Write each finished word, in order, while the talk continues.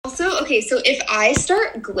okay, so if I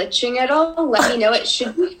start glitching at all, let me know. It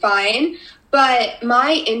should be fine. But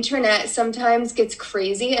my internet sometimes gets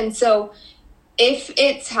crazy. And so if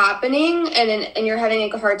it's happening and you're having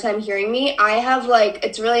like a hard time hearing me, I have like,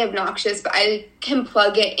 it's really obnoxious, but I can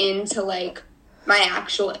plug it into like my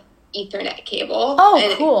actual Ethernet cable.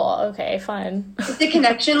 Oh, cool. Okay, fine. Is the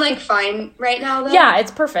connection like fine right now though? Yeah,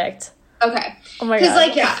 it's perfect. Okay. Oh my God. Because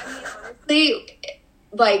like, yeah, honestly,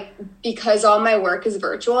 like because all my work is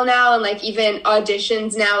virtual now and like even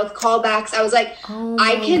auditions now with callbacks, I was like,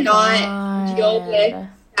 I cannot deal with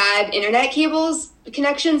bad internet cables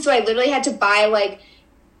connection. So I literally had to buy like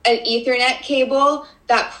an Ethernet cable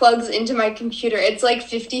that plugs into my computer. It's like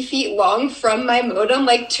 50 feet long from my modem,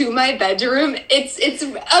 like to my bedroom. It's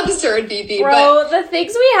absurd, BB. Bro, the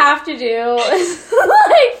things we have to do is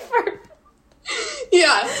like for...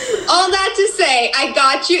 Yeah. All that to say, I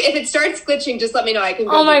got you. If it starts glitching, just let me know. I can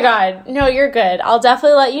go. Oh my God. No, you're good. I'll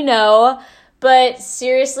definitely let you know. But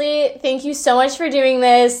seriously, thank you so much for doing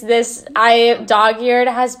this. DogEared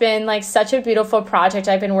has been like such a beautiful project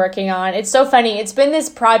I've been working on. It's so funny. It's been this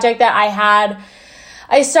project that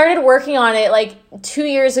I started working on it like 2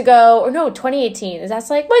 years ago, or no, 2018.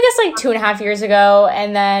 That's like, well, I guess like 2.5 years ago.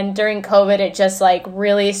 And then during COVID, it just like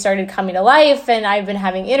really started coming to life. And I've been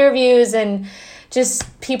having interviews and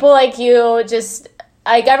just people like you, just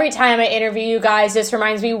like every time I interview you guys, just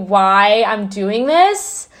reminds me why I'm doing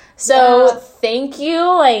this. So thank you.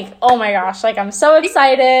 Like, oh my gosh, like I'm so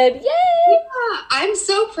excited. Yay! Yeah, I'm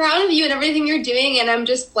so proud of you and everything you're doing. And I'm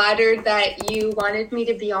just flattered that you wanted me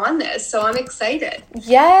to be on this. So I'm excited.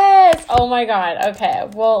 Yes. Oh my God. Okay.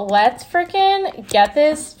 Well, let's freaking get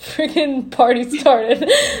this freaking party started.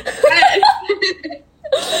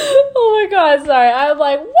 Oh my God, sorry. I'm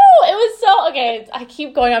like, whoa, it was so, okay, I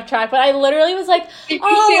keep going off track, but I literally was like,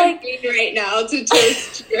 right now to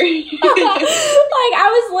toast your... Like, I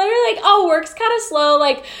was literally like, oh, work's kind of slow,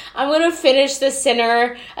 like, I'm gonna finish The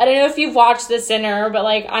Sinner. I don't know if you've watched The Sinner, but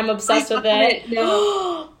like, I'm obsessed with it.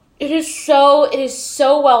 No. It is so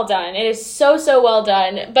well done. It is so well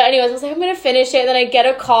done. But anyways, I was like, I'm going to finish it. And then I get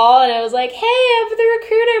a call and I was like, hey, I'm the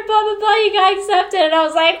recruiter, blah, blah, blah. You got accepted. And I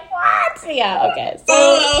was like, what? Yeah, okay. So,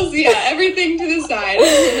 all else, yeah, everything to the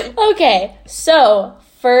side. Okay, so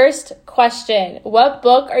first question. What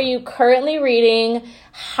book are you currently reading?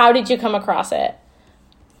 How did you come across it?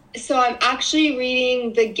 So I'm actually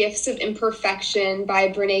reading The Gifts of Imperfection by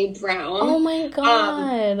Brene Brown. Oh my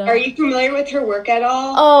God. Are you familiar with her work at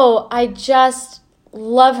all? Oh, I just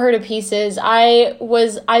love her to pieces. I've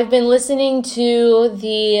been listening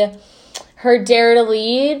to her Dare to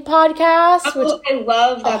Lead podcast. Which I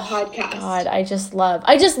love that podcast. God, I just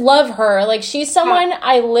love her. Like, she's someone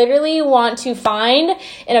I literally want to find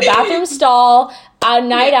in a bathroom stall, a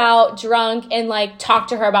night out, drunk, and like talk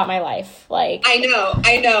to her about my life. Like, I know.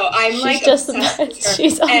 I'm she's like just obsessed the with best. her.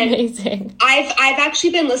 She's And amazing. I've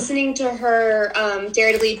actually been listening to her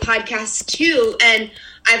Dare to Lead podcast too, and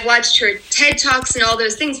I've watched her TED Talks and all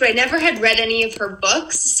those things, but I never had read any of her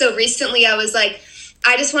books. So recently I was like,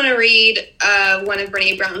 I just want to read one of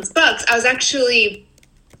Brene Brown's books. I was actually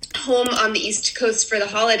home on the East Coast for the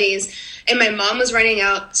holidays, and my mom was running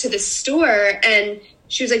out to the store, and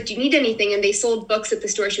she was like, do you need anything? And they sold books at the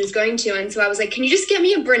store she was going to. And so I was like, can you just get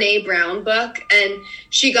me a Brene Brown book? And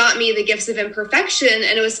she got me The Gifts of Imperfection.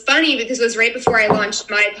 And it was funny because it was right before I launched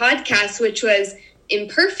my podcast, which was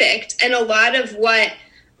Imperfect. And a lot of what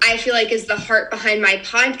I feel like is the heart behind my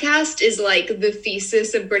podcast is like the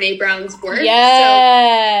thesis of Brene Brown's work.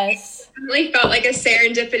 Yes. So it really felt like a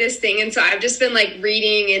serendipitous thing. And so I've just been like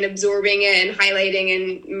reading and absorbing it and highlighting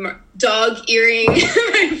and dog-earing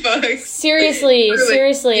my books.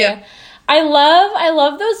 Seriously. Yeah. I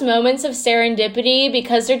love those moments of serendipity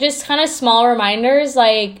because they're just kind of small reminders,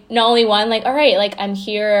 like not only one, like, all right, like I'm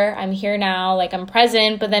here now, like I'm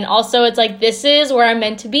present, but then also it's like, this is where I'm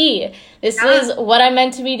meant to be. This is what I'm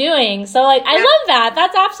meant to be doing. So like, I love that.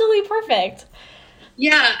 That's absolutely perfect.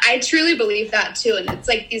 Yeah, I truly believe that too. And it's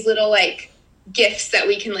like these little like gifts that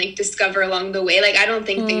we can like discover along the way. Like, I don't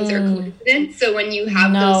think things are coincidence. So when you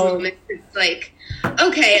have those moments, it's like,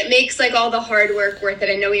 okay, it makes like all the hard work worth it.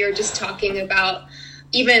 I know we were just talking about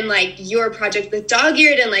even like your project with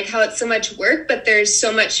DogEared and like how it's so much work, but there's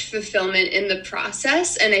so much fulfillment in the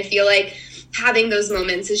process. And I feel like having those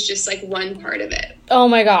moments is just like one part of it. Oh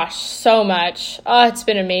my gosh, so much. Oh, it's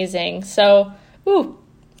been amazing. So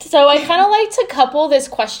I kind of like to couple this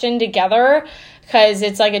question together because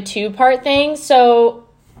it's like a 2-part thing. So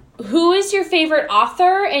who is your favorite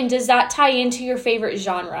author, and does that tie into your favorite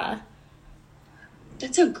genre?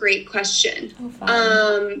 That's a great question. Oh,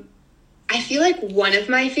 fun. I feel like one of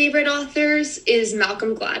my favorite authors is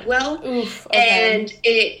Malcom Gladwell. Oof, okay. And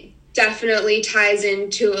definitely ties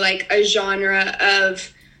into like a genre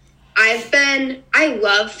of, I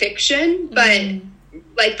love fiction, but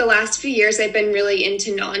like the last few years I've been really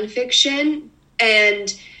into nonfiction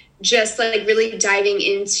and just like really diving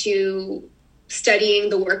into studying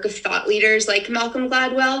the work of thought leaders like Malcom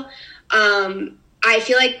Gladwell. I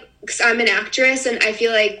feel like, because I'm an actress, and I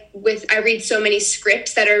feel like I read so many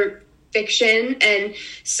scripts that are fiction, and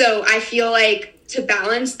so I feel like to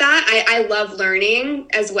balance that, I love learning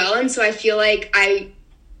as well, and so I feel like I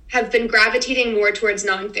have been gravitating more towards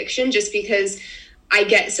nonfiction just because I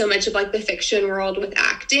get so much of like the fiction world with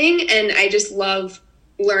acting, and I just love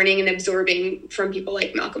learning and absorbing from people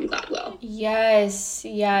like Malcom Gladwell. Yes.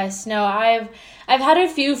 No, I've had a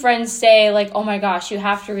few friends say like, oh my gosh, you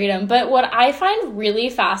have to read him. But what I find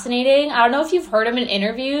really fascinating, I don't know if you've heard him in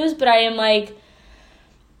interviews, but I am like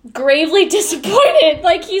gravely disappointed.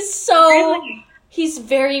 Like he's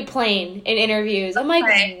very plain in interviews. I'm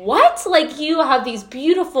like, what? Like you have these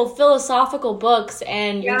beautiful philosophical books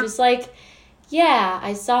and you're just like, yeah,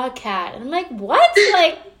 I saw a cat. And I'm like, what?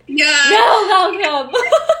 Like, yeah. No, Malcolm.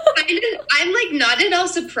 I'm like not at all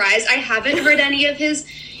surprised. I haven't heard any of his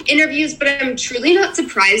interviews, but I'm truly not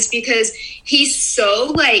surprised because he's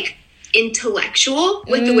so like intellectual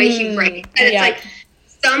with the way he writes. And it's like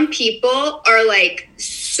some people are like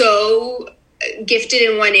so gifted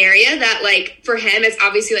in one area that like for him it's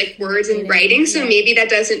obviously like words and writing. So maybe that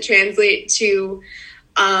doesn't translate to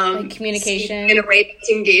like communication in a way that's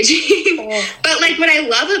engaging. But like what I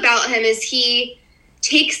love about him is he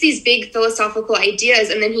takes these big philosophical ideas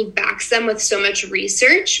and then he backs them with so much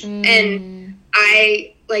research. And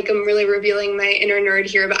I'm really revealing my inner nerd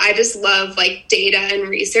here, but I just love like data and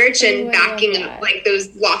research and backing up like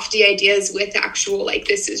those lofty ideas with actual, like,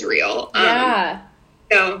 this is real.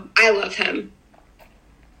 So I love him.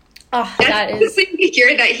 Oh, that is thing to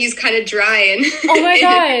hear that he's kind of dry and oh my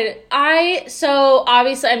god. So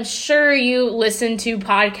obviously I'm sure you listen to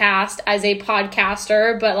podcasts as a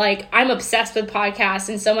podcaster, but like I'm obsessed with podcasts,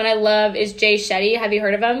 and someone I love is Jay Shetty. Have you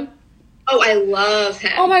heard of him? Oh, I love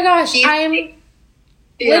him. Oh my gosh, I'm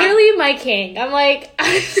literally my king. I'm like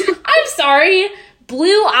I'm sorry,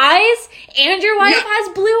 blue eyes and your wife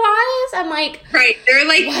has blue eyes? I'm like, right, they're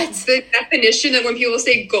like what? The definition of when people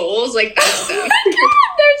say goals, like that's them. Oh my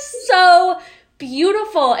god, they're so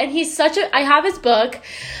beautiful. And he's such a, I have his book.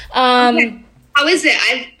 How is it?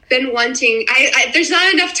 I've been wanting, I there's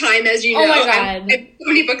not enough time, as you know. Oh my god. I have so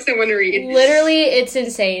many books I want to read. Literally, it's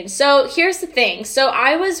insane. So here's the thing. So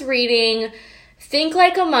I was reading Think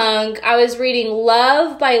Like a Monk. I was reading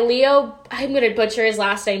Love by Leo, I'm going to butcher his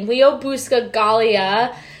last name, Leo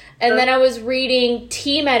Buscaglia. And then I was reading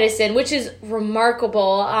Tea Medicine, which is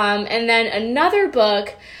remarkable. And then another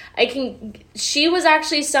book, she was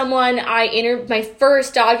actually someone my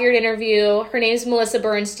first DogEared interview. Her name's Melissa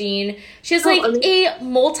Bernstein. She has like a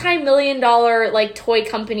multi-million-dollar like toy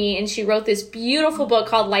company, and she wrote this beautiful book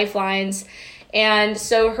called Lifelines. And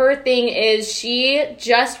so her thing is she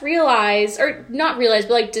just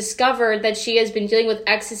discovered that she has been dealing with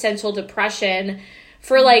existential depression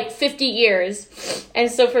for like 50 years. And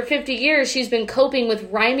so for 50 years, she's been coping with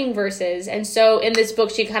rhyming verses. And so in this book,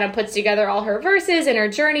 she kind of puts together all her verses and her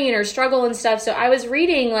journey and her struggle and stuff. So I was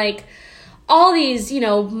reading like all these,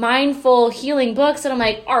 mindful healing books. And I'm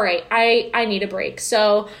like, all right, I need a break.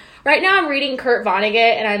 So right now I'm reading Kurt Vonnegut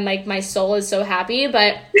and I'm like, my soul is so happy,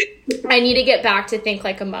 but I need to get back to Think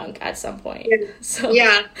Like a Monk at some point. So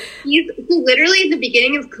yeah, he literally at the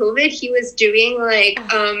beginning of COVID, he was doing like,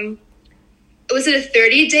 was it a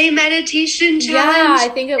 30-day meditation challenge? Yeah, I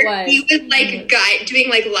think it was. He was like doing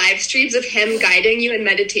like live streams of him guiding you in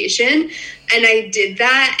meditation, and I did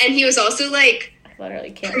that. And he was also like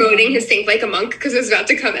promoting his Think Like a Monk because it was about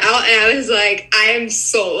to come out, and I was like, I am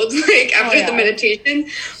sold. Like after the meditation,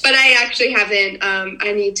 but I actually haven't.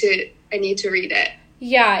 I need to read it.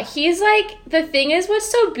 Yeah, he's like, the thing is, what's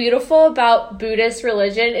so beautiful about Buddhist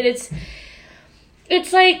religion, and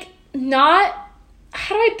it's like not.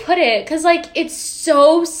 How do I put it? Because, like, it's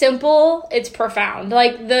so simple, it's profound.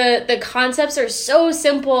 Like, the concepts are so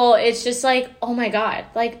simple, it's just like, oh my god,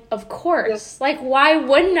 like, of course. Yeah. Like, why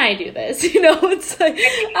wouldn't I do this? It's like,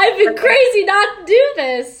 I've been crazy not to do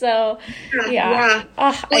this, so, yeah.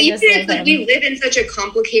 Oh, well, even if, like, we live in such a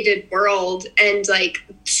complicated world and, like,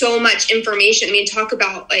 so much information. I mean, talk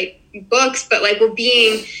about, like, books, but, like, we're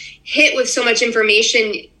being hit with so much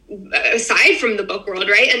information aside from the book world,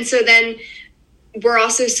 right? And so then we're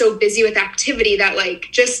also so busy with activity that like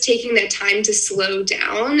just taking that time to slow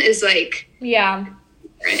down is like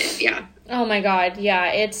oh my god,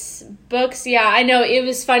 it's books. I know, it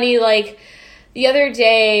was funny, like the other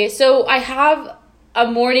day, so I have a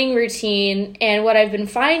morning routine, and what I've been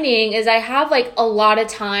finding is I have like a lot of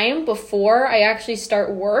time before I actually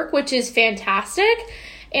start work, which is fantastic.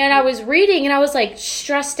 And I was reading and I was like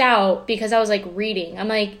stressed out because I was like reading. I'm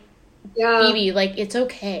like, Phoebe, like it's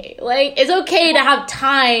okay. Like it's okay to have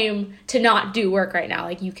time to not do work right now.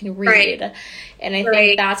 Like you can read. Right. And I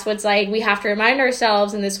think that's what's like, we have to remind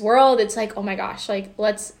ourselves in this world, it's like, oh my gosh, like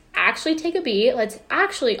let's actually take a beat. Let's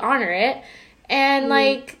actually honor it. And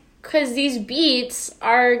like, because these beats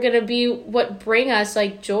are going to be what bring us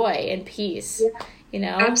like joy and peace, you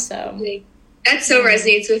know? Absolutely. So that so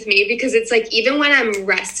resonates with me, because it's like, even when I'm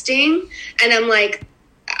resting and I'm like,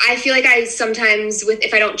 I feel like I sometimes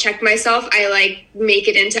if I don't check myself, I like make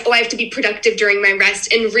it into, I have to be productive during my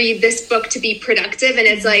rest and read this book to be productive. And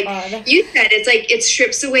it's like, you said, it's like, it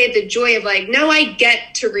strips away the joy of like, no, I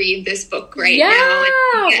get to read this book now.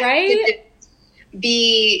 And right.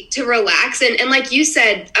 To relax. And like you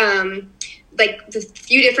said, like the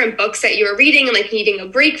few different books that you were reading and like needing a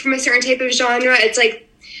break from a certain type of genre, it's like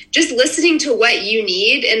just listening to what you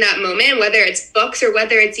need in that moment, whether it's books or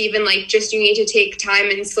whether it's even like just you need to take time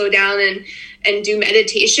and slow down and do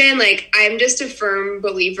meditation. Like I'm just a firm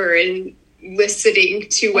believer in listening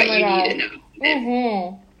to what you need to know.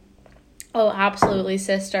 Mm-hmm. Oh, absolutely,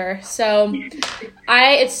 sister. So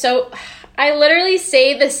I literally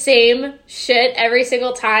say the same shit every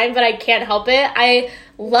single time, but I can't help it. I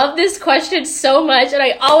love this question so much, and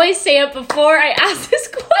I always say it before I ask this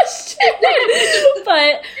question.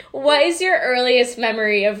 But what is your earliest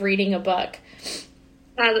memory of reading a book?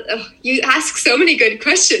 You ask so many good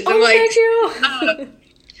questions. I'm like,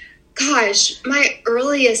 gosh, my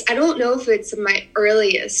earliest, I don't know if it's my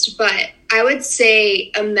earliest, but I would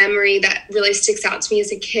say a memory that really sticks out to me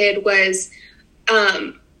as a kid was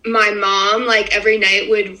my mom, like every night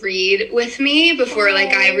would read with me before like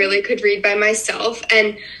I really could read by myself.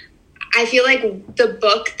 And I feel like the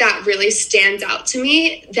book that really stands out to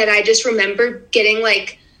me that I just remember getting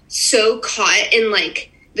like so caught in like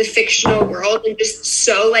the fictional world and just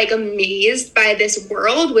so like amazed by this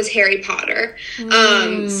world was Harry Potter.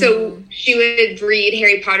 So she would read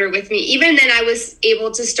Harry Potter with me. Even then I was able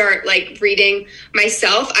to start like reading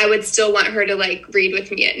myself. I would still want her to like read with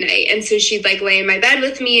me at night. And so she'd like lay in my bed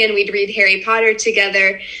with me and we'd read Harry Potter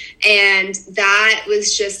together. And that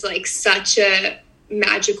was just like such a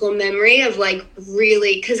magical memory of like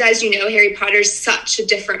really, because as you know, Harry Potter's such a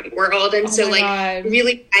different world, and so like God.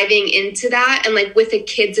 Really diving into that and like with a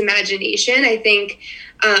kid's imagination, I think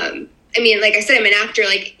I mean, like I said, I'm an actor,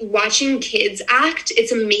 like watching kids act,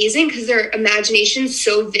 it's amazing because their imagination's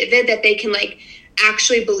so vivid that they can like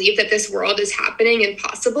actually believe that this world is happening and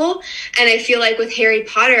possible. And I feel like with Harry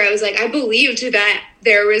Potter, I was like, I believed that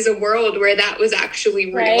there was a world where that was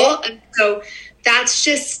actually real. Right. And so that's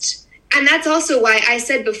just, and that's also why I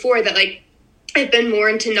said before that, like, I've been more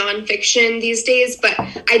into nonfiction these days, but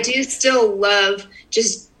I do still love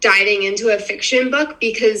just diving into a fiction book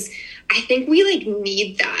because I think we, like,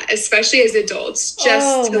 need that, especially as adults,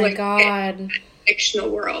 just to, like, get in that fictional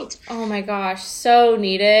world. Oh, my gosh. So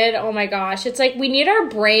needed. Oh, my gosh. It's like we need our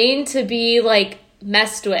brain to be, like,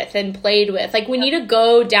 messed with and played with. Like, we need to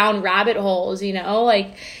go down rabbit holes, you know?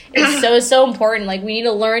 Like, it's so important. Like, we need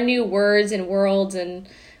to learn new words and worlds and...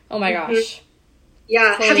 Oh my gosh.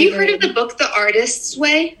 Yeah. Totally. Have you heard of the book, The Artist's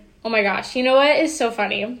Way? Oh my gosh. You know what is so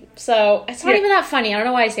funny? So it's not even that funny. I don't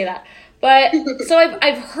know why I say that. But so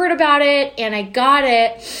I've heard about it and I got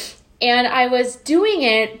it and I was doing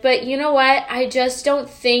it. But you know what? I just don't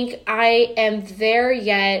think I am there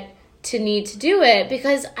yet to need to do it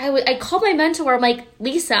because I called my mentor. I'm like,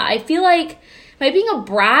 Lisa, I feel like, am I being a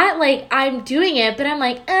brat? Like I'm doing it, but I'm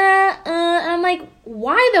like, and I'm like,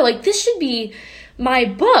 why though? Like this should be my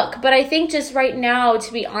book. But I think just right now,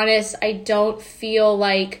 to be honest, I don't feel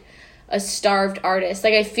like a starved artist.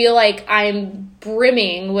 Like I feel like I'm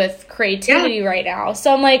brimming with creativity right now.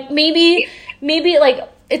 So I'm like, maybe like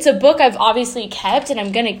it's a book I've obviously kept and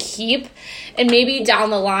I'm gonna keep, and maybe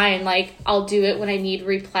down the line like I'll do it when I need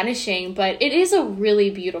replenishing. But it is a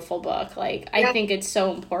really beautiful book. Like I think it's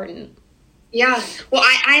so important. Yeah. Well,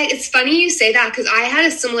 I it's funny you say that because I had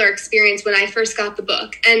a similar experience when I first got the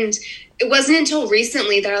book, and it wasn't until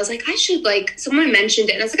recently that I was like, I should like, someone mentioned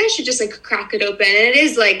it and I was like, I should just like crack it open. And it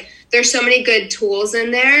is like, there's so many good tools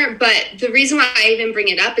in there. But the reason why I even bring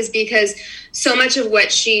it up is because so much of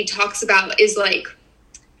what she talks about is like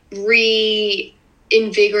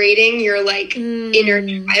reinvigorating your like inner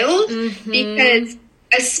child. Because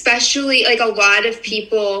especially like a lot of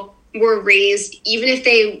people were raised, even if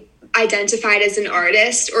they identified as an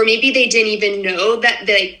artist, or maybe they didn't even know that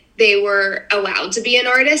they were allowed to be an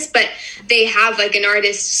artist, but they have like an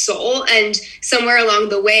artist's soul, and somewhere along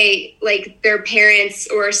the way, like their parents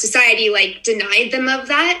or society like denied them of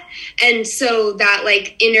that. And so that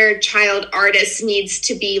like inner child artist needs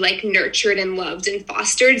to be like nurtured and loved and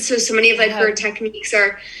fostered. So many of like her techniques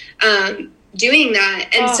are doing that.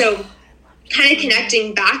 And so kind of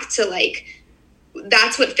connecting back to like,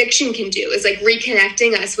 that's what fiction can do, is like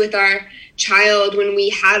reconnecting us with our child when we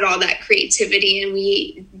had all that creativity and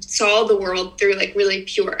we saw the world through like really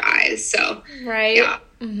pure eyes. So right. Yeah.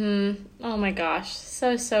 Oh my gosh,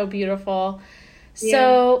 so beautiful.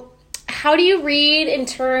 So how do you read in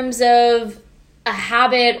terms of a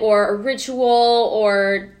habit or a ritual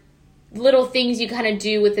or little things you kind of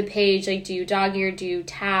do with the page? Like, do you dog-ear, do you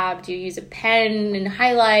tab, do you use a pen and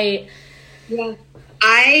highlight?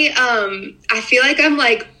 I feel like I'm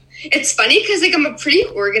like, it's funny because like I'm a pretty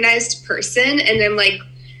organized person, and I'm like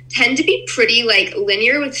tend to be pretty like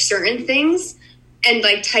linear with certain things and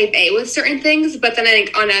like type A with certain things, but then I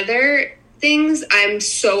think on other things I'm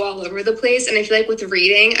so all over the place. And I feel like with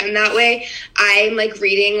reading I'm that way. I'm like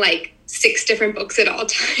reading like 6 different books at all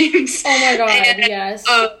times. Oh my god. And, yes.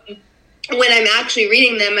 When I'm actually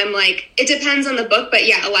reading them, I'm like, it depends on the book, but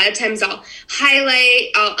yeah, a lot of times I'll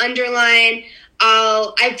highlight, I'll underline,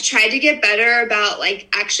 I've tried to get better about like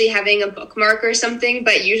actually having a bookmark or something,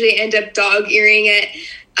 but usually end up dog-earing it,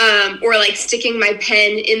 or like sticking my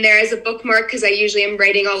pen in there as a bookmark because I usually am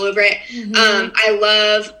writing all over it. I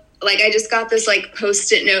love, like, I just got this like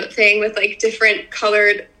Post-it note thing with like different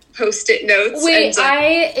colored Post-it notes. Wait,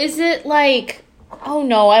 is it like, oh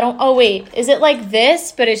no, I don't, oh wait, is it like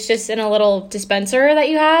this, but it's just in a little dispenser that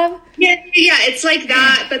you have? Yeah, it's like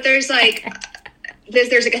that, but there's like...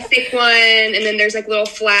 There's like a thick one, and then there's like little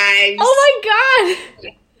flags. Oh my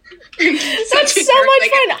god, that's so much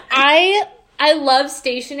fun! I love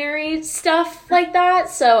stationery stuff like that,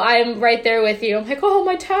 so I'm right there with you. I'm like, oh,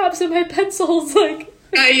 my tabs and my pencils, like.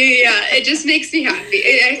 It just makes me happy.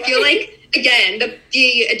 I feel like, again,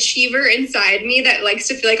 the achiever inside me that likes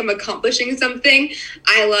to feel like I'm accomplishing something,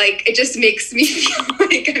 it just makes me feel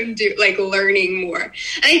like I'm learning more.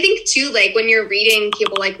 And I think too, like when you're reading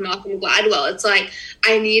people like Malcom Gladwell, it's like,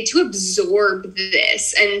 I need to absorb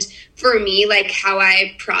this. And for me, like how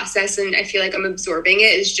I process and I feel like I'm absorbing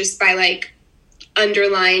it is just by like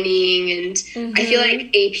underlining. And I feel like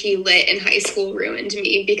AP Lit in high school ruined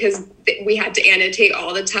me because we had to annotate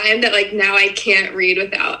all the time, that like now I can't read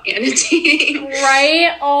without annotating.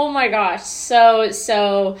 Right? Oh my gosh.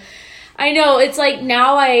 So I know, it's like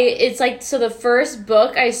now so the first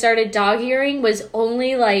book I started dog-earing was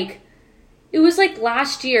only like, it was like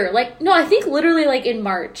last year. Like, no, I think literally like in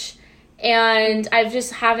March. And I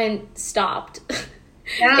just haven't stopped.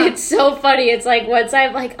 Yeah. It's so funny. It's like once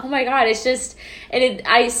I'm like, oh my god, it's just, and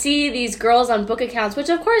I see these girls on book accounts, which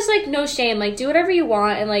of course, like, no shame, like do whatever you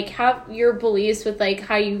want and like have your beliefs with like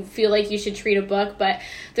how you feel like you should treat a book. But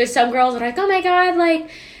there's some girls that are like, oh my god, like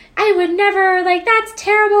I would never, like that's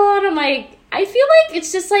terrible. And I'm like, I feel like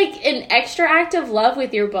it's just like an extra act of love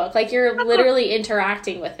with your book. Like you're literally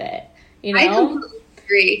interacting with it, you know? I completely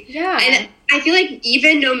agree. Yeah. And I feel like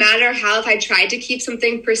even no matter how, if I tried to keep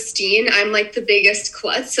something pristine, I'm like the biggest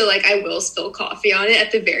klutz. So like I will spill coffee on it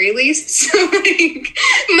at the very least. So like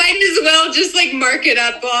might as well just like mark it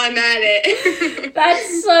up while I'm at it.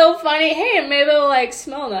 That's so funny. Hey, maybe it'll like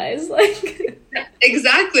smell nice. Like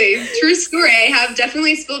exactly. True story. I have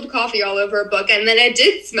definitely spilled coffee all over a book, and then it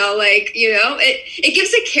did smell like, you know, it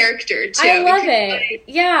gives a character too. I love it. Like,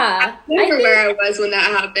 yeah. I remember where I was when that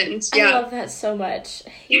happened. Yeah. I love that so much.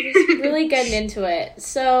 He was really getting into it.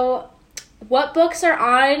 So what books are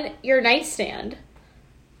on your nightstand?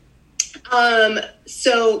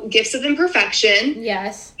 So Gifts of Imperfection.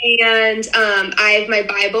 Yes. And I have my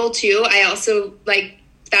Bible too. I also like,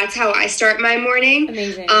 that's how I start my morning.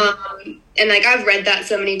 Amazing. And like I've read that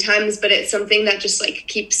so many times, but it's something that just like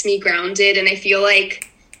keeps me grounded. And I feel like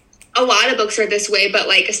a lot of books are this way, but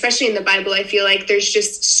like especially in the Bible, I feel like there's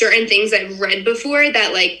just certain things I've read before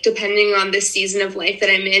that like depending on the season of life that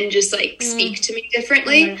I'm in, just like speak to me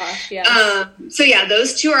differently. Oh my gosh, yes. So yeah,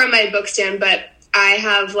 those two are on my bookstand, but I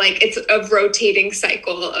have like, it's a rotating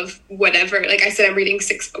cycle of whatever. Like I said, I'm reading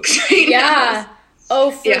 6 books right now. Yeah.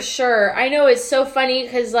 Oh, for sure. I know, it's so funny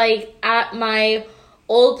because like at my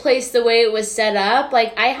old place, the way it was set up,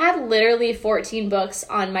 like I had literally 14 books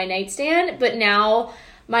on my nightstand, but now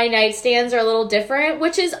my nightstands are a little different,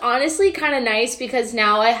 which is honestly kind of nice because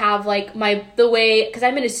now I have like because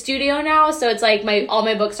I'm in a studio now, so it's like all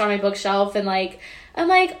my books are on my bookshelf, and like I'm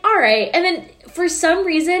like, all right. And then for some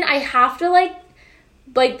reason I have to like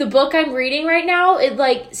like the book I'm reading right now, it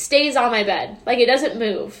like stays on my bed. Like it doesn't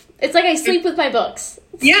move. It's like I sleep with my books.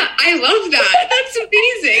 Yeah, I love that. That's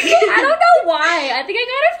amazing. I don't know why. I think I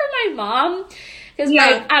got it from my mom. Because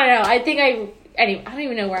I don't know. Anyway, I don't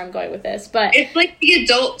even know where I'm going with this, but it's like the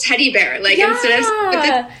adult teddy bear. Like instead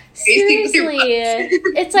of seriously,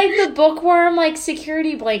 it's like the bookworm like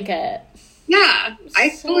security blanket. Yeah, I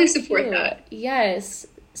fully support that. Yes.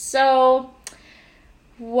 So,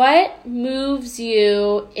 what moves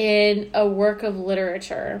you in a work of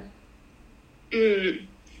literature?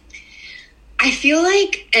 I feel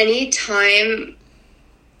like any time,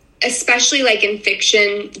 especially like in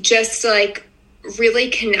fiction, just like really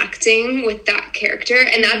connecting with that character.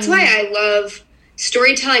 And that's why I love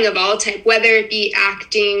storytelling of all type, whether it be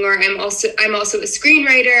acting or I'm also a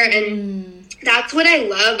screenwriter. And that's what I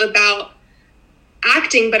love about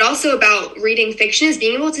acting, but also about reading fiction, is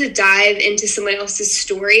being able to dive into someone else's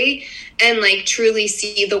story and like truly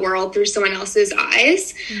see the world through someone else's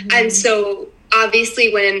eyes. And so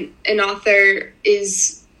obviously when an author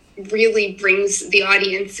really brings the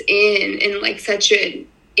audience in like such an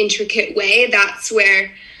intricate way, that's where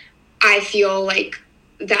I feel like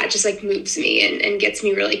that just like moves me and gets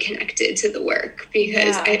me really connected to the work,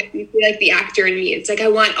 because I feel like the actor in me, it's like I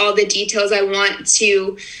want all the details. I want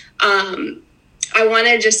to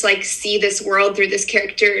just like see this world through this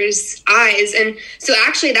character's eyes. And so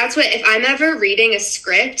actually that's what, if I'm ever reading a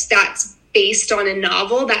script that's based on a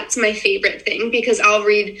novel, that's my favorite thing, because I'll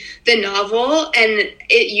read the novel and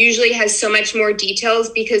it usually has so much more details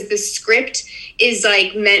because the script is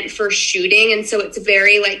like meant for shooting, and so it's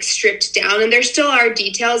very like stripped down, and there still are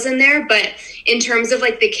details in there, but in terms of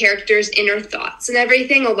like the character's inner thoughts and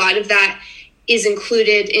everything, a lot of that is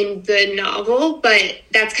included in the novel, but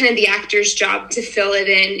that's kind of the actor's job to fill it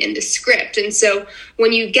in the script. And so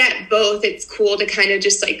when you get both, it's cool to kind of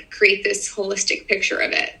just like create this holistic picture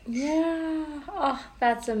of it. Yeah. Oh,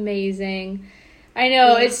 that's amazing. I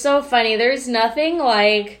know. It's so funny. There's nothing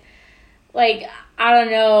like, I don't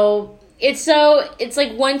know. It's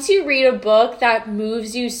like once you read a book that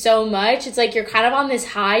moves you so much, it's like you're kind of on this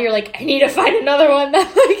high. You're like, I need to find another one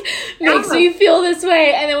that like makes me feel this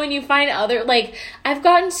way. And then when you find other, like, I've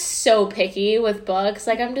gotten so picky with books.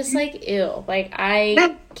 Like, I'm just like, ew. Like,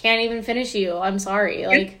 I can't even finish you. I'm sorry.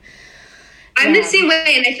 Like, I'm the same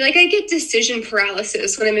way, and I feel like I get decision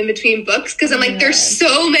paralysis when I'm in between books, because I'm like, there's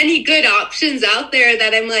so many good options out there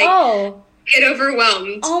that I'm like, get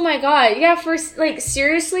overwhelmed. Oh my god. Yeah, for like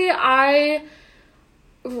seriously, what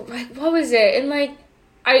was it? And like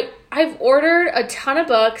I've ordered a ton of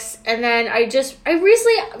books, and then I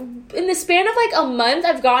recently, in the span of like a month,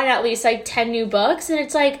 I've gotten at least like 10 new books, and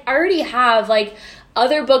it's like I already have like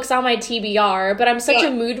other books on my TBR, but I'm such a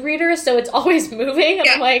mood reader, so it's always moving. And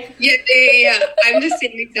I'm like, I'm the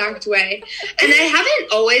same exact way. And I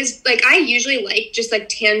haven't always, like, I usually like just like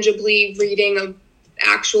tangibly reading a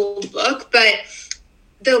actual book, but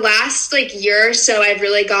the last like year or so I've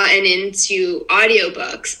really gotten into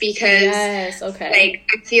audiobooks, because like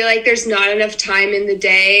I feel like there's not enough time in the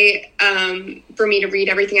day for me to read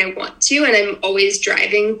everything I want to, and I'm always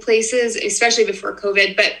driving places, especially before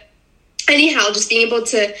COVID. But anyhow, just being able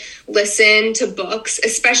to listen to books,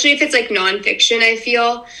 especially if it's like nonfiction, I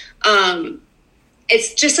feel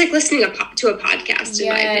it's just like listening to a podcast, in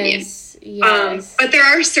my opinion. Yes. But there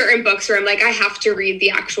are certain books where I'm like, I have to read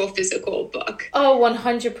the actual physical book. Oh,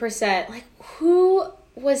 100%. Like, who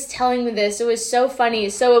was telling me this? It was so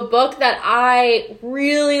funny. So a book that I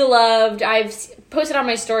really loved, I've posted on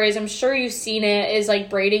my stories, I'm sure you've seen it, is like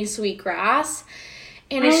Braiding Sweet Grass.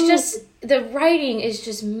 And it's just, the writing is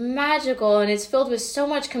just magical, and it's filled with so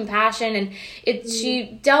much compassion, and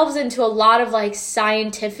she delves into a lot of like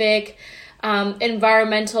scientific,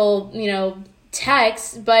 environmental,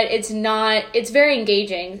 text, but it's very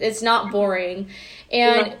engaging. It's not boring.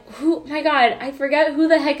 And my God, I forget who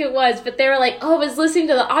the heck it was, but they were like, I was listening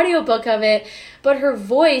to the audiobook of it, but her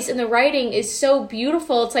voice and the writing is so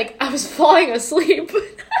beautiful. It's like I was falling asleep.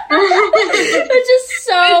 It's just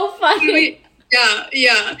so funny.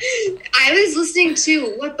 Yeah. I was listening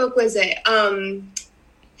to, what book was it?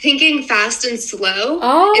 Thinking Fast and Slow.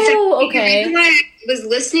 Oh, okay. The reason why I was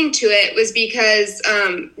listening to it was because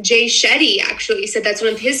Jay Shetty actually said that's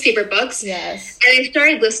one of his favorite books. Yes. And I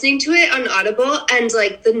started listening to it on Audible, and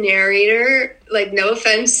like the narrator, like no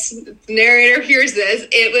offense, the narrator hears this,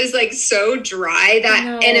 it was like so dry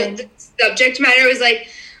that, and the subject matter was like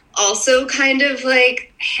also kind of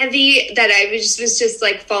like heavy that I was just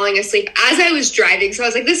like falling asleep as I was driving. So I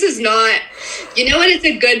was like, this is not, you know what, it's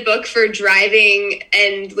a good book for driving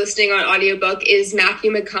and listening on audiobook is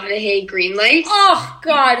Matthew McConaughey, Greenlights. Oh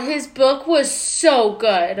God, his book was so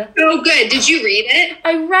good. So good. Did you read it?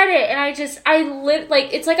 I read it and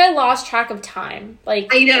it's like I lost track of time.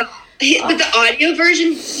 Like, I know. But the audio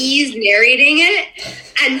version, he's narrating it.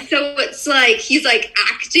 And so it's like, he's like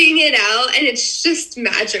acting it out and it's just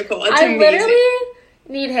magical. It's amazing. Literally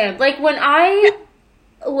need him. Like when I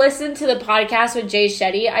listened to the podcast with Jay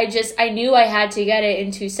Shetty, I knew I had to get it in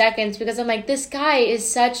 2 seconds because I'm like, this guy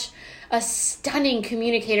is such a stunning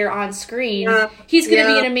communicator on screen. He's going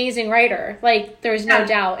to be an amazing writer. Like there's no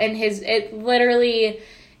doubt. And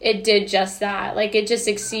it did just that. Like, it just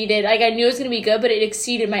exceeded. Like, I knew it was going to be good, but it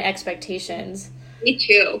exceeded my expectations. Me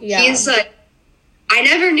too. Yeah. He's like, I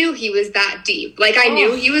never knew he was that deep. Like, I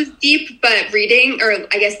knew he was deep, but reading, or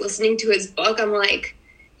I guess listening to his book, I'm like,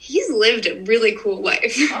 he's lived a really cool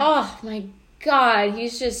life. Oh, my God.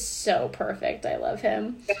 He's just so perfect. I love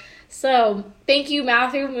him. So, thank you,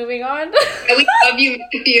 Matthew. Moving on. We love you,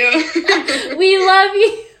 Matthew. We love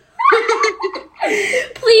you.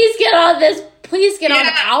 Please get on this. Please get on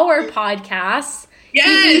our podcast.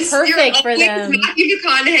 Yes, perfect for them. Matthew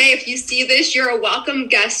McConaughey, if you see this, you're a welcome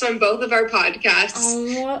guest on both of our podcasts.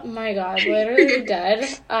 Oh my God, literally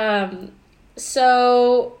dead.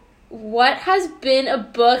 So what has been a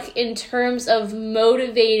book in terms of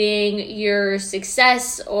motivating your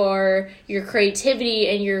success or your creativity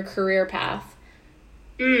and your career path?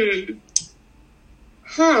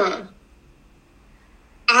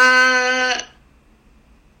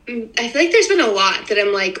 I feel like there's been a lot that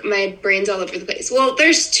I'm like, my brain's all over the place. Well,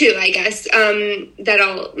 there's two, I guess, that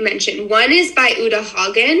I'll mention. One is by Uta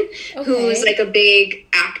Hagen, who's like a big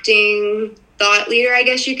acting thought leader, I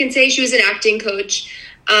guess you can say. She was an acting coach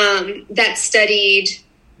that studied,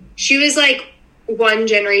 she was like one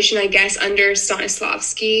generation, I guess, under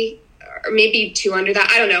Stanislavski, or maybe two under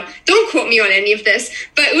that. I don't know. Don't quote me on any of this.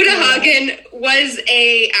 But Uta Hagen was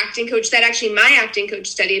a acting coach that actually my acting coach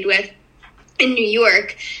studied with in New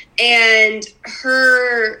York, and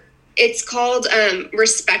it's called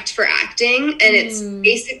Respect for Acting, and it's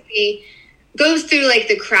basically goes through like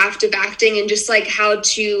the craft of acting and just like how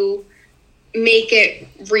to make it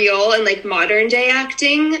real and like modern day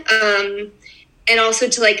acting, and also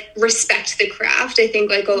to like respect the craft. I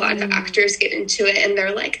think like a lot of actors get into it and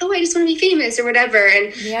they're like, oh, I just want to be famous or whatever,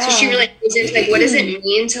 and so she really goes into like, what does it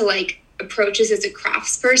mean to like approach this as a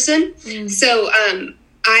craftsperson? So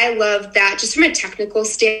I love that just from a technical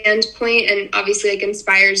standpoint, and obviously like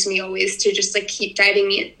inspires me always to just like keep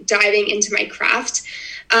diving into my craft.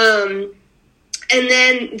 And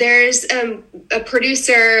then there's a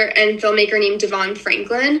producer and filmmaker named DeVon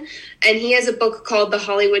Franklin, and he has a book called The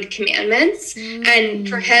Hollywood Commandments. And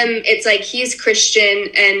for him, it's like he's Christian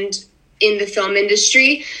and in the film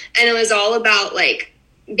industry, and it was all about like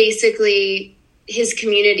basically his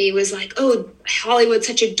community was like, oh, Hollywood's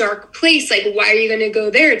such a dark place. Like, why are you going to go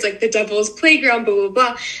there? It's like the devil's playground, blah, blah, blah.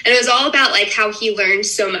 And it was all about like how he learned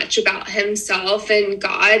so much about himself and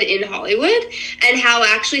God in Hollywood, and how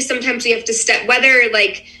actually sometimes we have to step, whether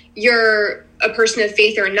like you're a person of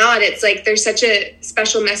faith or not, it's like there's such a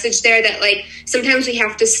special message there that like sometimes we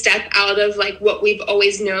have to step out of like what we've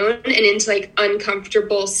always known and into like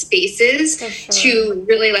uncomfortable spaces to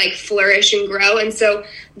really like flourish and grow. And so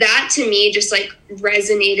that to me just like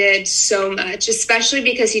resonated so much, especially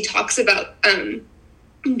because he talks about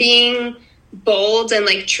being bold and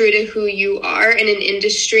like true to who you are in an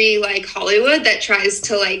industry like Hollywood that tries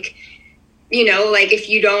to like, you know, like if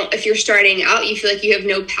you're starting out, you feel like you have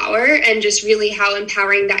no power, and just really how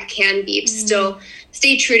empowering that can be to still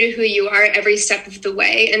stay true to who you are every step of the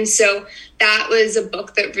way. And so that was a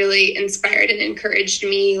book that really inspired and encouraged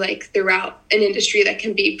me like throughout an industry that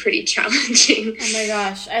can be pretty challenging. Oh my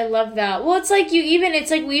gosh, I love that. Well, it's like we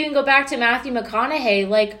even go back to Matthew McConaughey,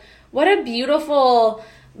 like what a beautiful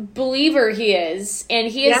believer he is.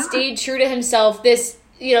 And he has stayed true to himself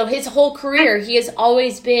his whole career. He has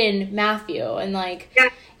always been Matthew, and like,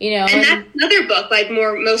 you know. And that's another book, like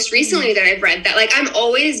most recently that I've read, that like I'm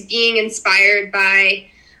always being inspired by,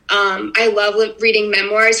 I love reading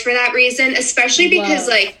memoirs for that reason, especially because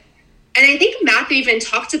like, and I think Matthew even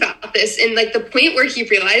talked about this in like the point where he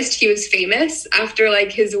realized he was famous after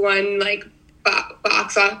like his one like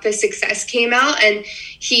box office success came out, and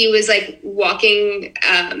he was like walking,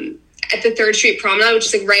 at the 3rd Street Promenade, which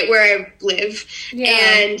is like right where I live.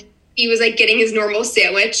 And he was like getting his normal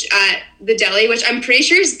sandwich at the deli, which I'm pretty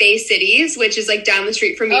sure is Bay Cities, which is like down the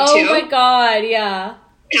street from me too. Oh my God, yeah.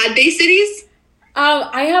 Had Bay Cities?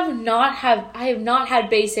 I have not had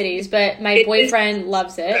Bay Cities, but my boyfriend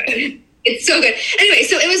loves it. It's so good. Anyway,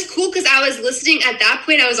 so it was cool because I was listening at that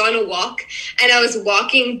point. I was on a walk and I was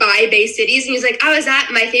walking by Bay Cities, and he was like, I was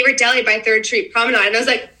at my favorite deli by 3rd Street Promenade. And I was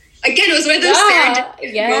like, again, it was one of those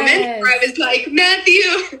serendipitous moments where I was like,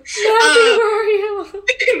 Matthew, where are you?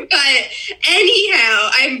 But anyhow,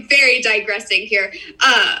 I'm very digressing here.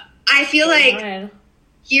 I feel like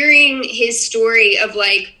hearing his story of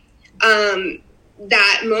like,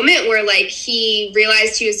 that moment where like he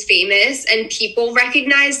realized he was famous and people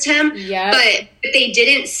recognized him, but what they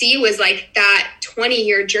didn't see was like that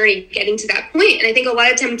 20-year journey getting to that point. And I think a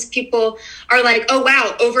lot of times people are like, oh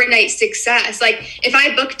wow, overnight success. Like if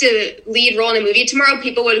I booked a lead role in a movie tomorrow,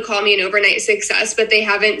 people would call me an overnight success, but they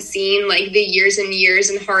haven't seen like the years and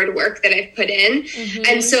years and hard work that I've put in.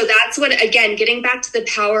 And so that's what, again, getting back to the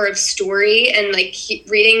power of story and like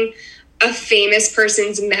reading a famous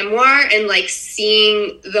person's memoir and like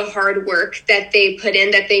seeing the hard work that they put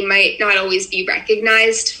in that they might not always be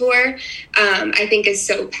recognized for, I think is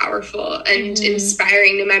so powerful and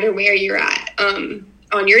inspiring no matter where you're at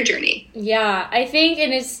on your journey. Yeah, I think,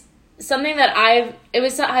 and it's something that why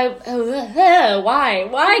can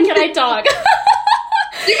I talk?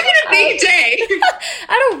 You had a big day.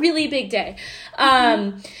 I had a really big day.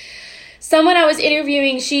 Someone I was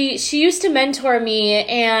interviewing, she used to mentor me,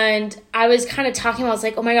 and I was kind of talking about, I was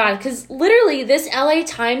like, oh my God, because literally this LA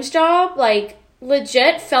Times job, like,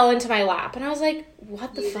 legit fell into my lap. And I was like,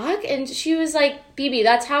 what the fuck? And she was like, BB,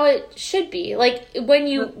 that's how it should be. Like, when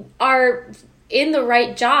you are in the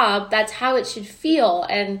right job, that's how it should feel.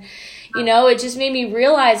 And, you know, it just made me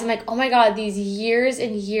realize, I'm like, oh my God, these years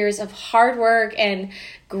and years of hard work and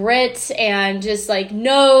grit and just like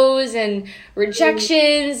no's and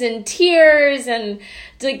rejections and tears and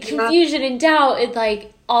like confusion and doubt, it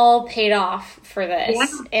like all paid off for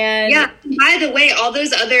this. And by the way, all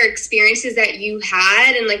those other experiences that you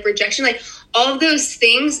had and like rejection, like all of those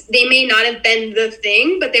things, they may not have been the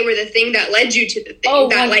thing, but they were the thing that led you to the thing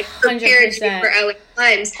that like prepared you for LA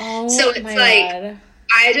Times. So it's like, God.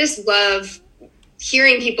 I just love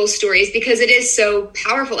hearing people's stories because it is so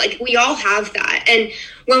powerful. Like we all have that. And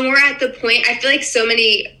when we're at the point, I feel like so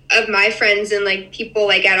many of my friends and like people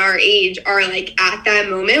like at our age are like at that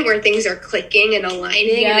moment where things are clicking and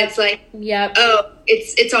aligning and it's like, oh,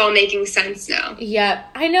 it's all making sense now.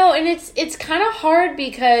 I know. And it's kind of hard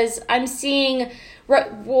because I'm seeing,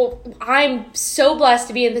 I'm so blessed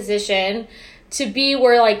to be in position to be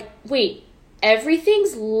where like, wait,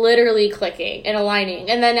 everything's literally clicking and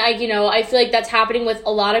aligning. And then I feel like that's happening with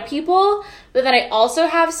a lot of people, but then I also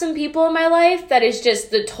have some people in my life that is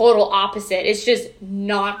just the total opposite. It's just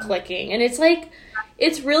not clicking. And it's like,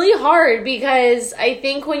 it's really hard because I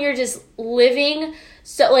think when you're just living,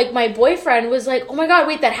 so like my boyfriend was like, oh my God,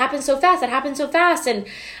 wait, that happened so fast. And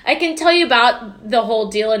I can tell you about the whole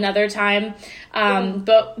deal another time.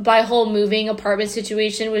 But my whole moving apartment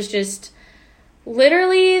situation was just,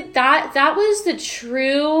 literally that was the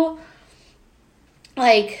true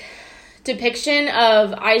like depiction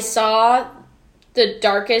of I saw the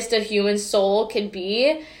darkest a human soul could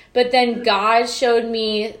be, but then God showed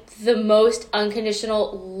me the most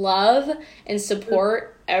unconditional love and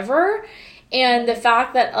support ever. And the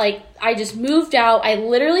fact that like I just moved out, I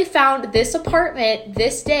literally found this apartment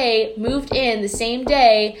this day, moved in the same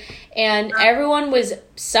day, and everyone was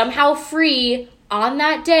somehow free on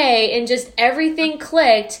that day, and just everything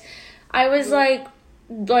clicked. I was like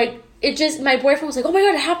it just, my boyfriend was like, oh my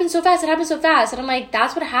God, it happened so fast. And I'm like,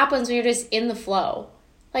 that's what happens when you're just in the flow.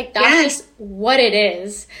 Like, that's just what it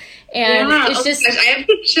is. And it's just, gosh, I have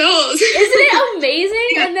the chills. Isn't it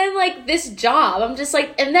amazing? And then like this job, I'm just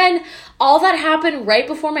like, and then all that happened right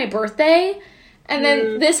before my birthday. And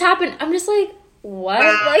then this happened. I'm just like, what?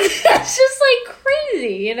 Wow. Like, that's just like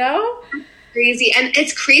crazy, you know? Crazy. And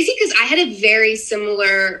it's crazy because I had a very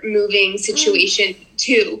similar moving situation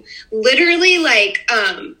too. Literally like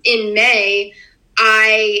in May,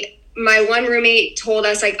 my one roommate told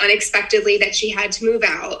us like unexpectedly that she had to move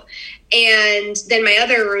out. And then my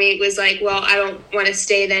other roommate was like, well, I don't want to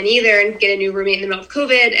stay then either, and get a new roommate in the middle of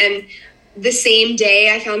COVID. And the same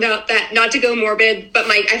day I found out that, not to go morbid, but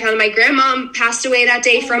I found my grandma passed away that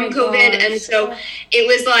day from COVID. Gosh. And so it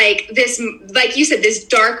was like this, like you said, this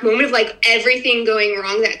dark moment of like everything going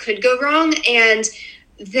wrong that could go wrong. And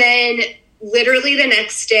then literally the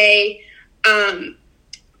next day,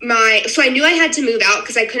 so I knew I had to move out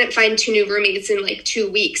because I couldn't find 2 new roommates in like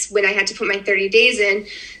 2 weeks when I had to put my 30 days in.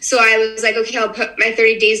 So I was like, okay, I'll put my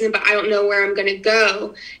 30 days in, but I don't know where I'm going to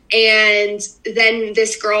go. And then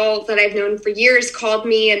this girl that I've known for years called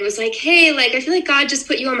me and was like, hey, like, I feel like God just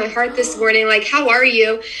put you on my heart this morning. Like, how are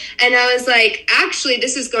you? And I was like, actually,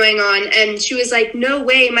 this is going on. And she was like, no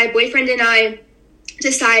way. My boyfriend and I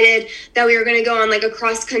decided that we were going to go on like a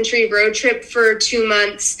cross-country road trip for 2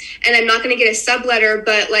 months, and I'm not going to get a subletter,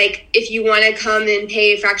 but like if you want to come and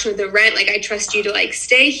pay a fraction of the rent, like I trust you to like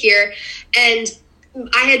stay here. And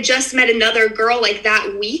I had just met another girl like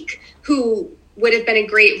that week who would have been a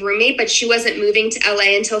great roommate, but she wasn't moving to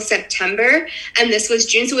LA until September, and this was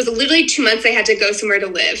June, so it was literally 2 months I had to go somewhere to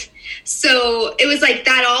live. So it was like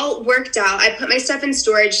that all worked out. I put my stuff in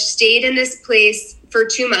storage, stayed in this place for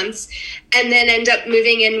 2 months, and then end up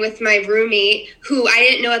moving in with my roommate, who I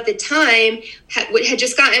didn't know at the time had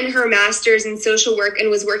just gotten her master's in social work and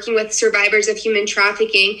was working with survivors of human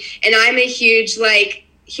trafficking. And I'm a huge like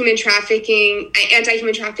anti-human trafficking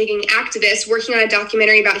activist working on a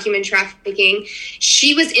documentary about human trafficking.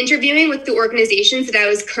 She was interviewing with the organizations that I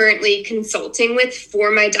was currently consulting with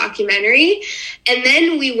for my documentary. And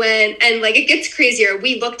then we went, and like it gets crazier.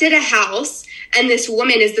 We looked at a house, and this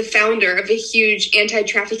woman is the founder of a huge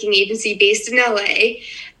anti-trafficking agency based in LA.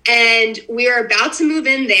 And we were about to move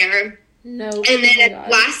in there. No. And then at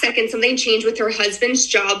the last second, something changed with her husband's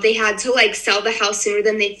job. They had to like sell the house sooner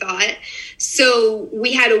than they thought. So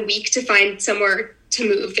we had a week to find somewhere to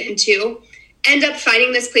move into. End up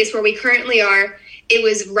finding this place where we currently are. It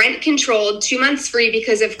was rent controlled, 2 months free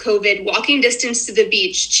because of COVID, walking distance to the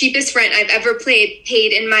beach, cheapest rent I've ever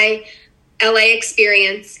paid in my LA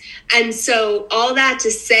experience. And so all that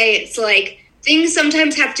to say, it's like things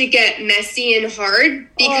sometimes have to get messy and hard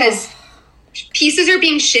because pieces are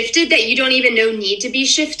being shifted that you don't even know need to be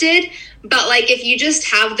shifted. But like if you just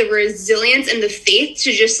have the resilience and the faith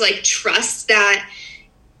to just like trust that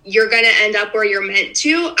you're going to end up where you're meant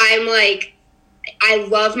to, I'm like, I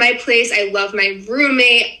love my place. I love my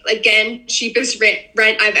roommate. Again, cheapest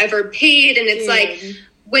rent I've ever paid. And it's like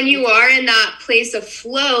when you are in that place of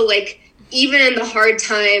flow, like even in the hard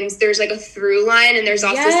times, there's like a through line, and there's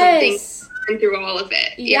also something through all of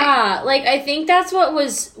it. Yeah, like I think that's what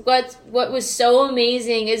was so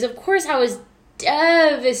amazing is, of course, I was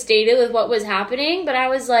devastated with what was happening, but I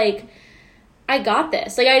was like, I got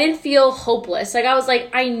this. Like I didn't feel hopeless. Like I was like,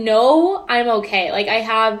 I know I'm okay. Like I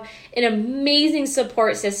have an amazing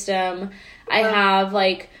support system. I have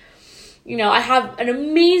like, you know, I have an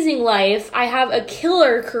amazing life. I have a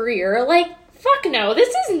killer career. Like, fuck no,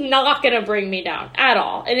 this is not gonna bring me down at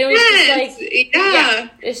all. And it was just like, yeah,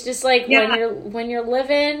 it's just like when you're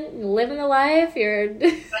living the life, you're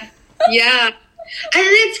yeah. And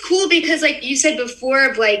it's cool because like you said before,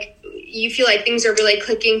 of like you feel like things are really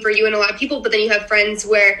clicking for you and a lot of people, but then you have friends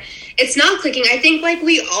where it's not clicking. I think like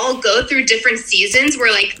we all go through different seasons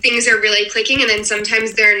where like things are really clicking and then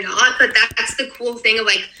sometimes they're not. But that's the cool thing of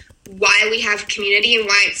like why we have community and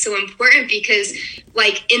why it's so important, because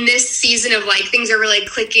like in this season of like things are really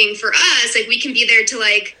clicking for us, like we can be there to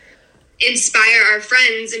like inspire our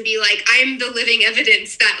friends and be like, I'm the living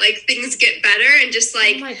evidence that like things get better, and just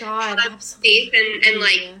like oh my God, have faith and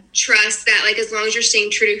like trust that like as long as you're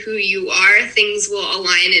staying true to who you are, things will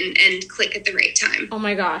align and click at the right time. Oh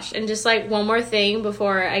my gosh. And just like one more thing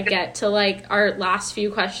before I get to like our last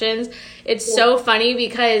few questions. It's so funny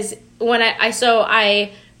because when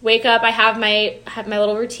I wake up, I have my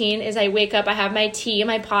little routine is I wake up, I have my tea,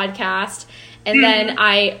 my podcast, and then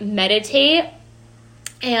I meditate,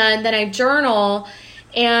 and then I journal.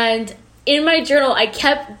 And in my journal, I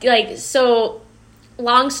kept like, so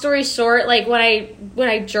long story short, like when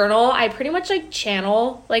I journal, I pretty much like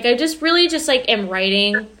channel, like I just really just like am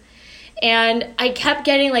writing. And I kept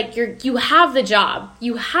getting like, you have the job,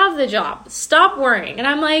 stop worrying. And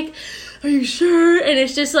I'm like, are you sure? And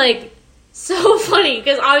it's just like so funny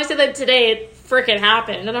because obviously that today it freaking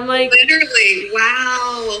happened, and I'm like, literally,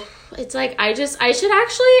 wow. It's like I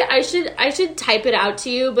should type it out to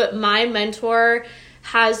you, but my mentor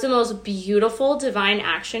has the most beautiful divine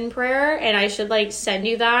action prayer, and I should like send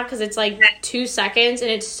you that because it's like 2 seconds and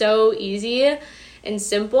it's so easy and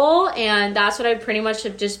simple, and that's what I pretty much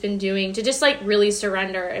have just been doing to just like really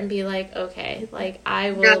surrender and be like, okay, like I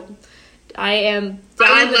am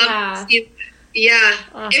down the path. Yeah,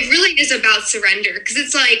 it really is about surrender, because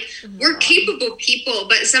it's like we're capable people,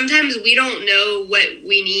 but sometimes we don't know what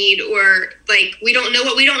we need, or like we don't know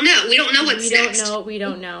what we don't know. We don't know what's next. We don't know what we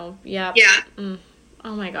don't know. Yep. Yeah.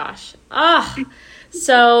 Oh my gosh.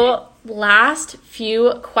 So last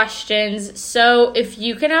few questions. So if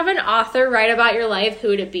you can have an author write about your life, who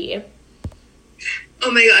would it be?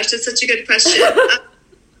 Oh my gosh, that's such a good question.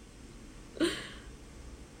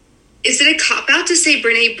 Is it a cop-out to say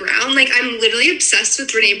Brene Brown? Like, I'm literally obsessed with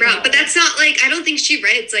Brene Brown, but that's not, like, I don't think she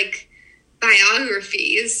writes, like,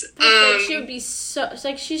 biographies. Like, she would be so,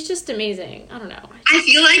 like, she's just amazing. I don't know. I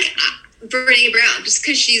feel like Brene Brown, just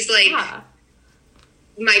because she's, like,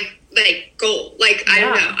 my, like, goal. Like, I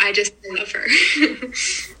don't know. I just love her.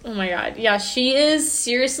 Oh, my God. Yeah, she is,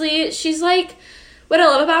 seriously, she's, like, what I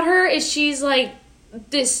love about her is she's, like,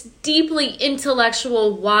 this deeply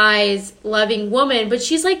intellectual, wise, loving woman, but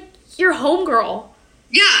she's, like, your homegirl.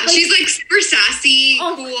 Yeah, like, she's like super sassy,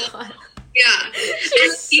 cool. Yeah.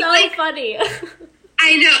 She's so like, funny.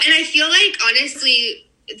 I know, and I feel like, honestly,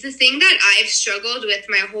 the thing that I've struggled with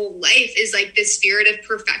my whole life is, like, this spirit of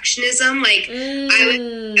perfectionism. Like, I was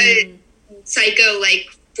a psycho, like,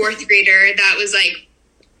 4th grader that was, like,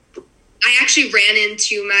 I actually ran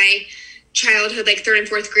into my childhood, like, 3rd and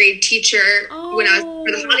 4th grade teacher when I was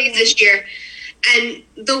for the holidays this year. And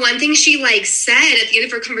the one thing she, like, said at the end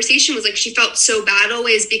of our conversation was, like, she felt so bad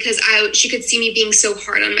always because she could see me being so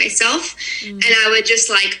hard on myself. And I would just,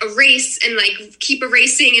 like, erase and, like, keep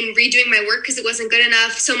erasing and redoing my work because it wasn't good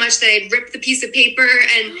enough, so much that I'd rip the piece of paper.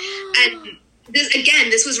 And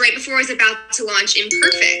this was right before I was about to launch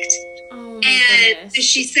Imperfect. And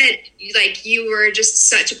she said, like, you were just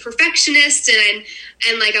such a perfectionist,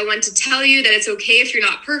 and like, I want to tell you that it's okay if you're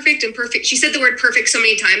not perfect and perfect. She said the word perfect so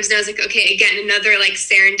many times, and I was like, okay, again, another, like,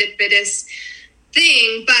 serendipitous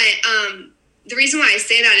thing. But the reason why I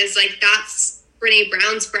say that is, like, that's Brene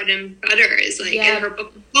Brown's bread and butter, is, like, in her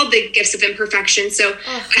book called The Gifts of Imperfection. So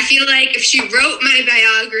I feel like if she wrote my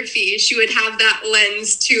biography, she would have that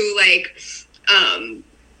lens to, like,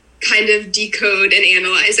 kind of decode and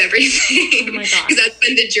analyze everything. Oh my gosh. Because that's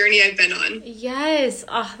been the journey I've been on. Yes.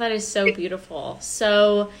 Oh, that is so beautiful.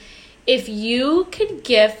 So if you could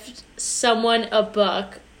gift someone a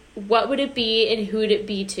book, what would it be and who would it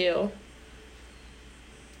be to?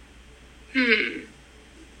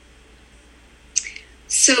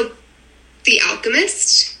 So, The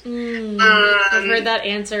Alchemist. I've heard that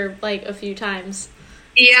answer, like, a few times.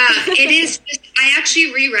 Yeah, it is. I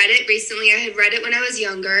actually reread it recently. I had read it when I was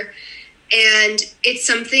younger, and it's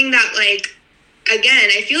something that, like, again,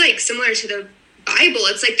 I feel like similar to the Bible.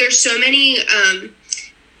 It's like there's so many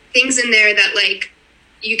things in there that, like,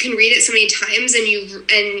 you can read it so many times, and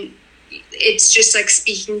it's just, like,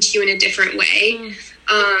 speaking to you in a different way,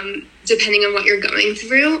 depending on what you're going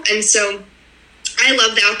through. And so, I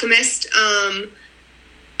love The Alchemist.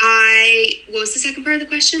 What was the second part of the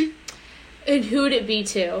question? And who would it be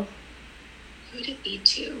to? Who would it be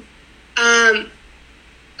to?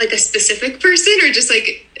 Like a specific person, or just,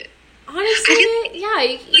 like... Honestly,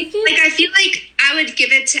 I feel like I would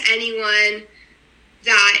give it to anyone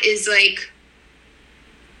that is, like...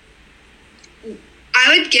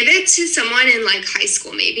 I would give it to someone in, like, high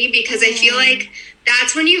school, maybe, because I feel like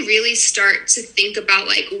that's when you really start to think about,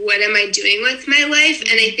 like, what am I doing with my life?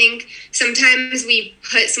 And I think sometimes we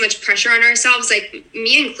put so much pressure on ourselves, like,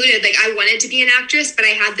 me included. Like, I wanted to be an actress, but I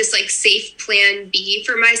had this, like, safe plan B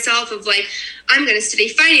for myself of, like, I'm going to study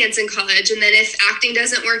finance in college, and then if acting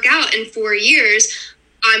doesn't work out in 4 years,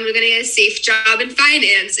 I'm going to get a safe job in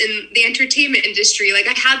finance in the entertainment industry. Like,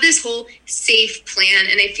 I had this whole safe plan,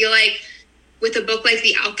 and I feel like with a book like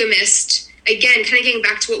The Alchemist, again, kind of getting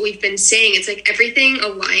back to what we've been saying, it's like everything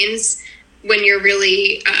aligns when you're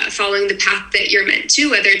really following the path that you're meant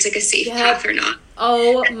to, whether it's, like, a safe path or not.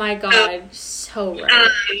 Oh my God, so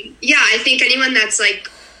right. Yeah, I think anyone that's, like,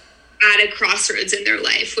 at a crossroads in their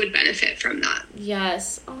life would benefit from that.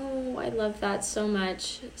 Yes. Oh, I love that so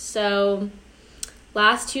much. So,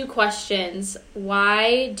 last 2 questions.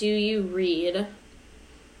 Why do you read?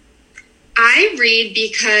 I read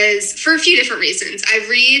because, for a few different reasons. I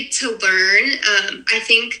read to learn. I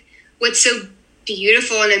think what's so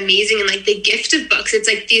beautiful and amazing and, like, the gift of books, it's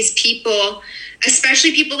like these people,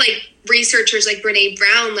 especially people like researchers like Brene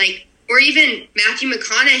Brown, like, or even Matthew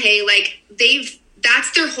McConaughey, like,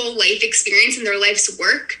 that's their whole life experience and their life's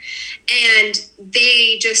work. And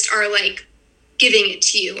they just are, like, giving it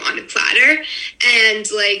to you on a platter. And,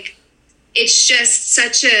 like, it's just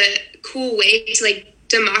such a cool way to, like,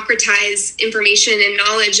 democratize information and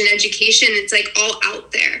knowledge and education. It's, like, all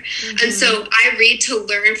out there. And so I read to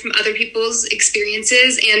learn from other people's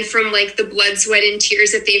experiences and from, like, the blood, sweat, and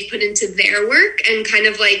tears that they've put into their work and kind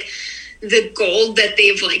of, like, the gold that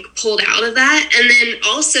they've, like, pulled out of that. And then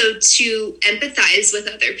also to empathize with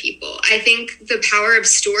other people. I think the power of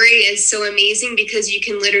story is so amazing because you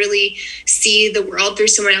can literally see the world through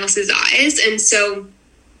someone else's eyes. And so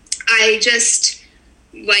I just,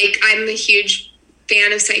 like, I'm a huge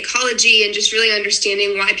fan of psychology and just really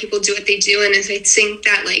understanding why people do what they do. And I think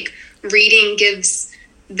that like reading gives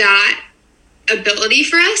that ability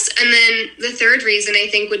for us. And then the third reason I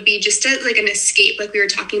think would be just as like an escape, like we were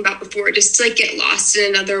talking about before, just to like get lost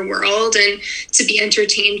in another world and to be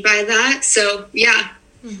entertained by that. So yeah.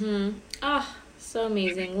 Oh, so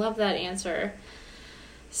amazing. Love that answer.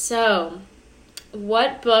 So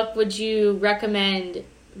what book would you recommend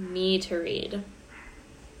me to read?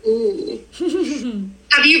 Ooh.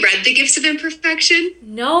 Have you read The Gifts of Imperfection?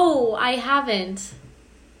 No, I haven't.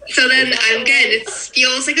 So then I'm good. It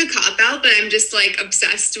feels like a cop-out, but I'm just, like,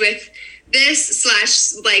 obsessed with this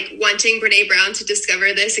 / like, wanting Brene Brown to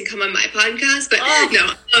discover this and come on my podcast. But I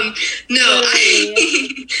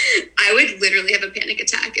would literally have a panic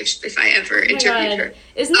attack if I ever interviewed her.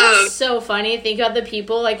 Isn't that so funny? Think about the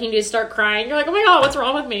people, like, you just start crying. You're like, oh my God, what's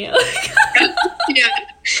wrong with me? Yeah.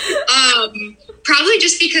 Probably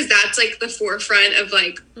just because that's, like, the forefront of,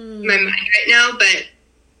 like, my mind right now, but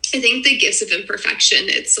I think The Gifts of Imperfection,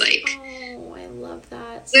 it's like... Oh, I love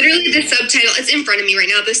that. Literally the subtitle, it's in front of me right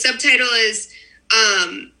now. The subtitle is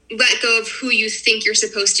Let Go of Who You Think You're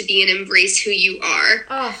Supposed to Be and Embrace Who You Are.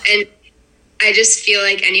 Oh. And I just feel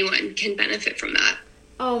like anyone can benefit from that.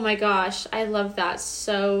 Oh my gosh, I love that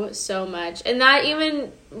so much. And that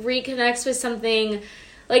even reconnects with something...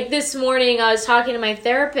 Like this morning, I was talking to my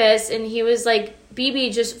therapist, and he was like,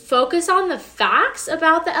 BB, just focus on the facts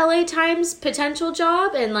about the LA Times potential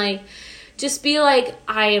job, and like, just be like,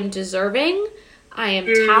 I am deserving, I am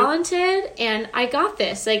talented, and I got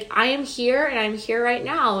this. Like, I am here, and I'm here right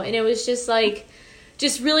now. And it was just like,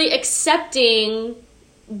 just really accepting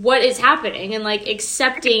what is happening, and like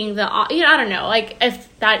accepting the, I don't know, like if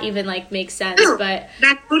that even like makes sense, but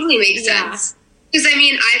that totally makes sense. Because, I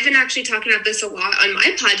mean, I've been actually talking about this a lot on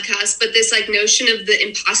my podcast, but this, like, notion of the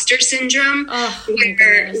imposter syndrome,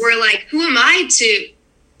 where we're like, who am I to,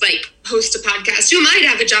 like, host a podcast? Who am I to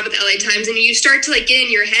have a job at the LA Times? And you start to, like, get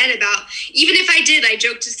in your head about, even if I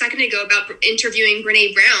joked a second ago about interviewing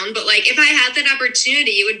Brene Brown, but, like, if I had that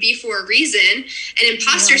opportunity, it would be for a reason. And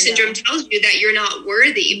imposter syndrome tells you that you're not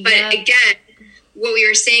worthy. But, again, what we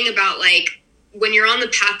were saying about, like, when you're on the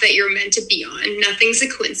path that you're meant to be on, nothing's a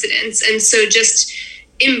coincidence. And so just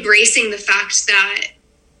embracing the fact that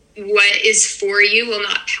what is for you will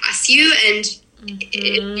not pass you. And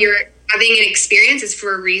if you're having an experience, it's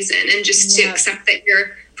for a reason. And just to accept that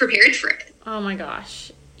you're prepared for it. Oh my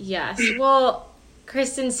gosh. Yes. Well,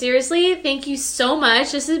 Kirstin, seriously, thank you so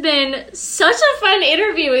much. This has been such a fun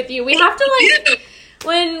interview with you. We have to like,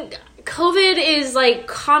 when COVID is like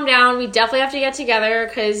calm down, we definitely have to get together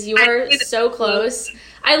because you are so close.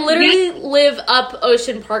 I literally live up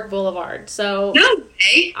Ocean Park Boulevard, so no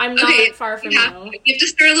way. I'm not far from you. You have to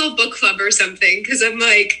start a little book club or something because I'm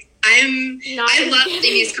like, I love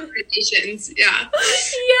these conversations. Yeah.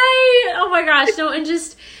 Yay! Oh my gosh! No, and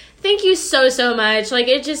just thank you so much. Like,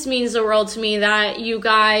 it just means the world to me that you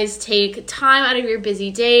guys take time out of your busy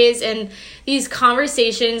days, and these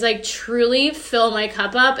conversations like truly fill my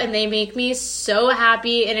cup up, and they make me so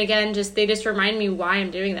happy. And again, they just remind me why I'm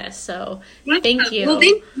doing this. So thank you. Well,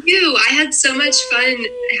 thank you. I had so much fun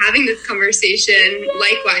having this conversation. Yay.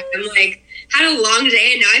 Likewise, I'm like, had a long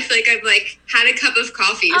day, and now I feel like I've like had a cup of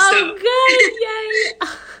coffee. Oh,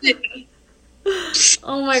 good. Yay.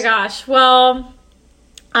 Oh my gosh. Well,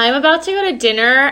 I'm about to go to dinner